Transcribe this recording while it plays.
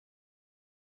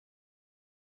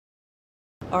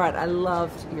All right, I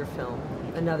loved your film.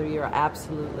 Another Year,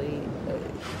 absolutely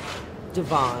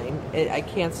divine. I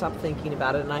can't stop thinking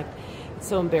about it, and it's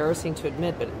so embarrassing to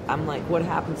admit, but I'm like, what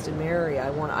happens to Mary?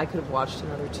 I could have watched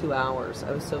another 2 hours.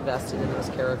 I was so vested in those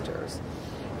characters.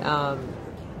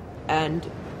 And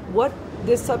what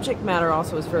this subject matter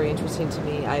also is very interesting to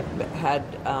me. I've had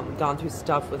gone through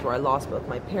stuff where I lost both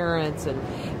my parents, and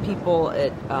people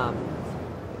at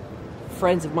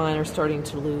friends of mine are starting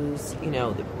to lose,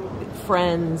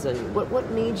 friends. And what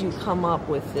made you come up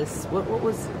with this?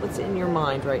 What's in your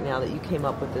mind right now that you came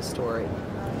up with this story?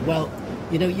 Well,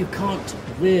 you can't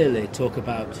really talk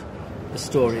about the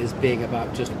story as being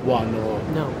about just one or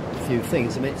a few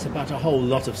things. I mean, it's about a whole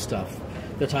lot of stuff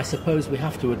that I suppose we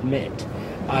have to admit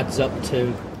adds up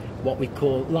to what we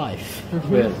call life,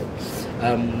 really.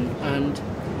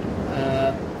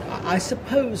 I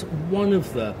suppose one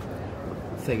of the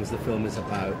things the film is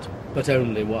about, but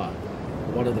only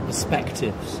one of the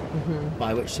perspectives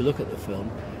by which to look at the film,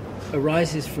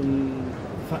 arises from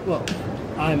the fact, well,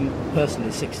 I'm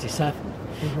personally 67,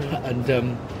 and,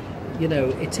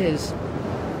 it is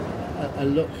a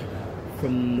look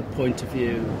from the point of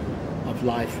view of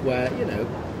life where,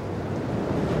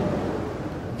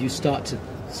 you start to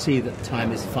see that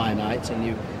time is finite, and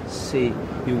you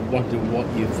wonder what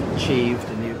you've achieved,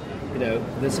 and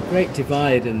there's a great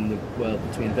divide in the world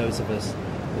between those of us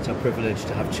that are privileged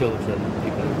to have children and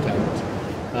people who don't.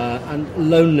 And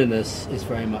loneliness is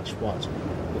very much what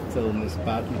the film is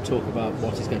about. You talk about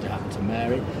what is going to happen to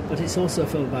Mary, but it's also a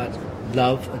film about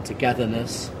love and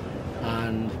togetherness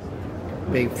and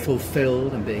being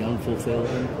fulfilled and being unfulfilled,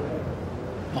 and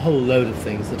a whole load of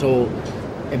things that all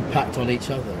impact on each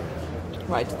other.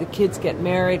 Right. The kids get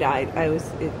married. It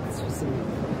was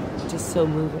just so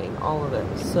moving. All of it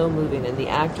was so moving, and the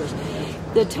actors.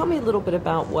 Tell me a little bit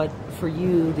about what, for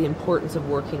you, the importance of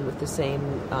working with the same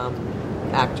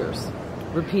actors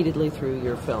repeatedly through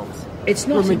your films. It's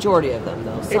not the majority of them,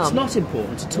 though. Some. It's not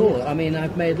important at all. I mean,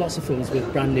 I've made lots of films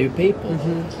with brand new people,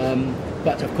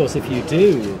 but of course, if you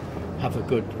do have a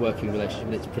good working relationship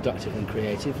and it's productive and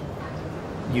creative,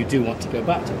 you do want to go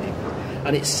back to people.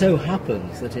 And it so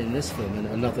happens that in this film, in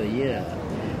Another Year,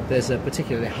 there's a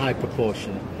particularly high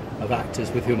proportion of actors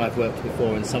with whom I've worked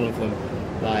before, and some of them,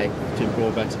 like Jim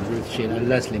Broadbent and Ruth Sheen and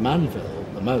Leslie Manville,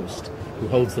 the most, who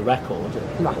holds the record.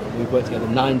 We've worked together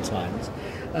 9 times.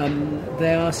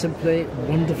 They are simply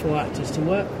wonderful actors to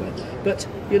work with. But,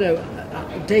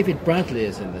 David Bradley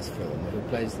is in this film, who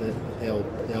plays the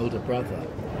older brother.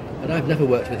 And I've never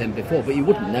worked with him before, but you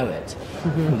wouldn't know it.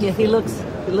 Yeah, he looks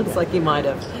like he might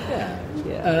have.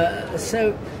 Yeah.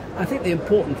 So I think the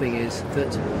important thing is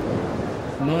that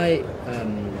my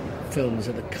films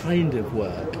are the kind of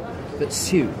work that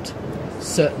suit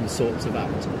certain sorts of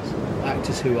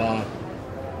actors who are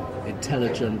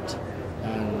intelligent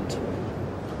and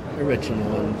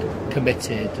original and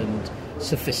committed and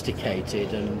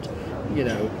sophisticated and,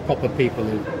 proper people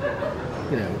who,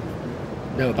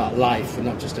 know about life and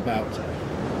not just about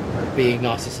being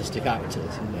narcissistic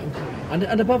actors,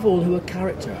 and above all, who are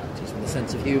character actors with a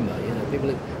sense of humour, people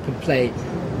who can play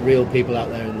real people out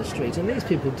there in the street, and these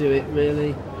people do it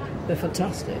really. They're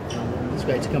fantastic. It's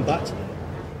great to come back to them.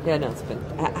 Yeah, no, it's been.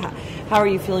 How are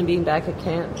you feeling being back at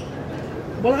Cannes?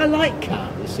 Well, I like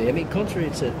Cannes, you see. I mean, contrary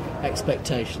to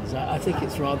expectations, I think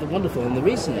it's rather wonderful, and the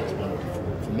reason it's wonderful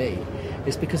for me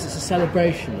is because it's a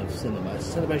celebration of cinema, it's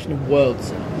a celebration of world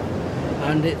cinema.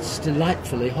 And it's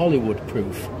delightfully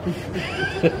Hollywood-proof.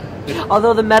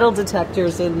 Although the metal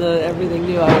detectors and the everything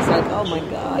new, I was like, oh my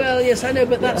God. Well, yes, I know,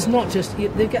 but that's not just...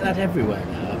 They get that everywhere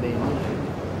now. I mean,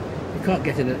 you can't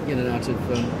get in and out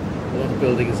of a lot of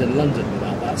buildings in London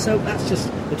without that. So that's just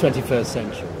the 21st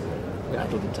century,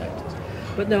 metal detectors.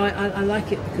 But no, I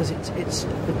like it because it's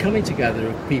the coming together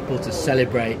of people to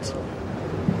celebrate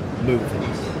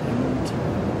movies.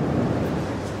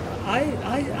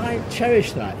 I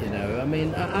cherish that, I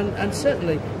mean, and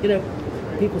certainly,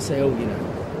 people say,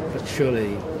 but surely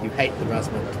you hate the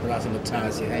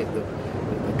razzmatazz, you hate the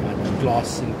kind of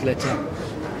gloss and glitter.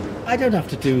 I don't have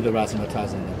to do the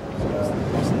razzmatazz and the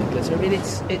gloss and the glitter. I mean,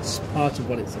 it's part of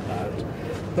what it's about.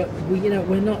 But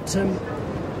we're not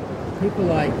people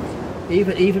like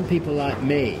even people like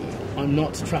me are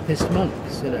not Trappist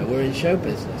monks. We're in show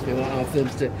business. We want our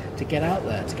films to get out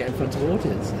there, to get in front of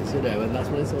audiences. And that's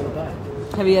what it's all about.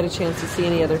 Have you had a chance to see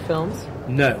any other films?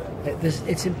 No,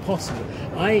 it's impossible.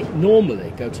 I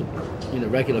normally go to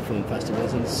regular film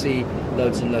festivals and see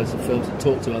loads and loads of films and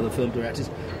talk to other film directors.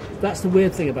 That's the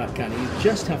weird thing about Cannes. You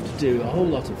just have to do a whole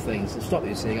lot of things to stop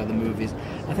you seeing other movies.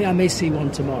 I think I may see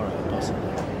one tomorrow, possibly.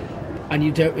 and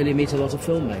you don't really meet a lot of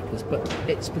filmmakers. But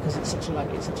it's because it's such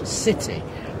a city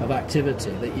of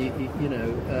activity that you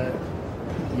know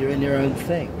you're in your own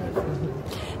thing.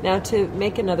 Now, to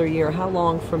make another year, how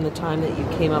long from the time that you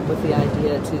came up with the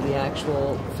idea to the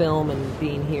actual film and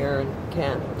being here in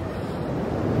Cannes?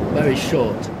 Very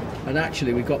short. And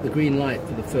actually, we got the green light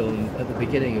for the film at the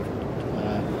beginning of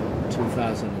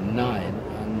 2009,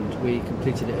 and we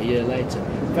completed it a year later.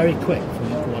 Very quick for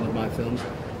one of my films.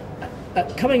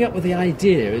 Coming up with the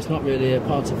idea is not really a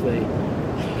part of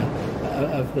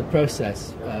the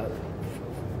process.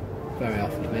 Very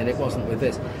often. I mean, it wasn't with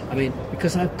this. I mean,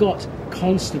 because I've got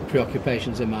constant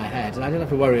preoccupations in my head, and I don't have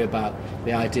to worry about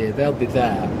the idea. They'll be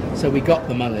there. So we got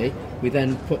the money. We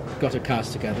then got a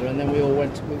cast together, and then we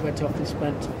went off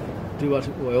and do what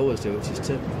we always do, which is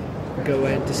to go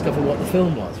away and discover what the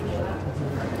film was.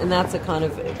 And that's a kind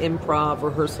of improv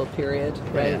rehearsal period,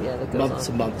 right? Yeah, that goes months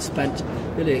on. and months spent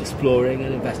really exploring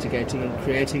and investigating and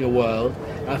creating a world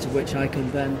out of which I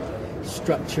can then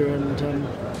structure and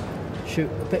shoot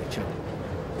a picture.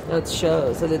 It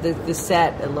shows. So the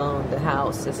set alone, the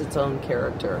house, is its own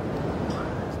character.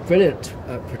 Brilliant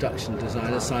production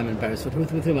designer, Simon Beresford,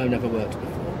 with whom I've never worked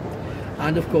before.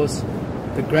 And of course,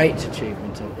 the great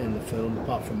achievement in the film,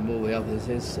 apart from all the others,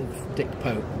 is of Dick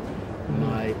Pope,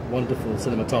 my wonderful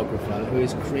cinematographer, who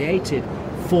has created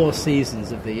 4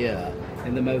 seasons of the year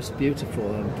in the most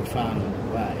beautiful and profound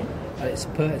way. It's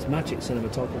magic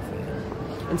cinematography.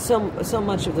 And so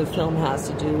much of the film has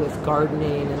to do with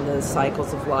gardening and the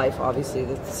cycles of life, obviously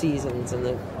the seasons and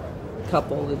the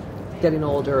couple getting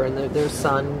older and their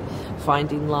son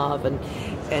finding love and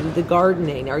the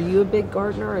gardening. Are you a big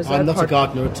gardener? I'm not a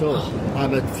gardener at all.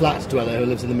 I'm a flat dweller who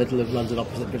lives in the middle of London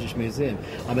opposite the British Museum.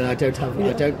 I mean, I don't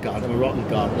garden. I'm a rotten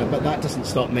gardener, but that doesn't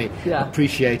stop me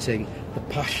appreciating the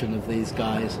passion of these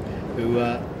guys who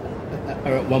are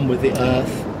at one with the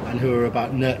earth, and who are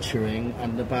about nurturing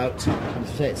and about,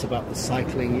 it's about the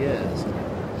cycling years.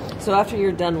 So after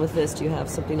you're done with this, do you have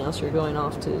something else you're going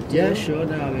off to do? Yeah, sure.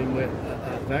 No, I mean, we're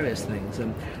various things.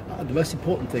 And the most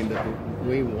important thing that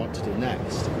we want to do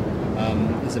next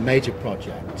is a major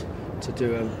project to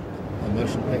do a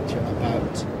motion picture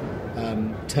about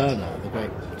Turner, the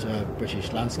great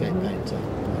British landscape painter,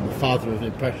 and the father of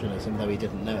Impressionism, though he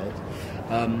didn't know it.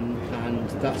 And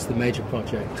that's the major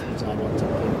project that I want to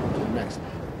do next.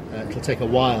 It'll take a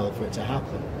while for it to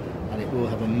happen, and it will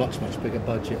have a much bigger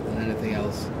budget than anything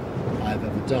else I've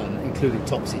ever done, including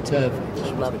Topsy Turvy,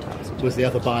 which was the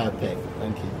other biopic.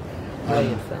 Thank you.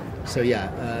 Brilliant film. So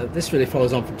yeah, this really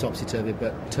follows on from Topsy Turvy,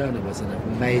 but Turner was an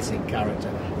amazing character,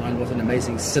 and what an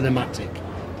amazing cinematic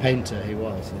painter he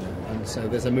was. And so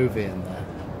there's a movie in there.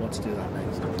 I want to do that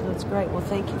next. That's great. Well,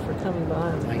 thank you for coming by.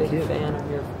 I'm a big fan of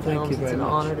your films. Thank you very much. It's an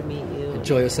honor to meet you.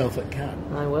 Enjoy yourself at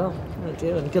Cannes. I will. I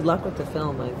do. And good luck with the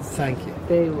film. Thank you.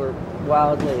 They were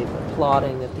wildly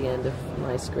applauding at the end of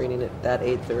my screening, at that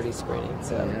 8:30 screening.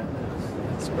 So yeah,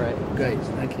 that's great. Great.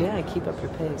 Thank you. Yeah, keep up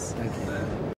your pace. Thank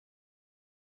you.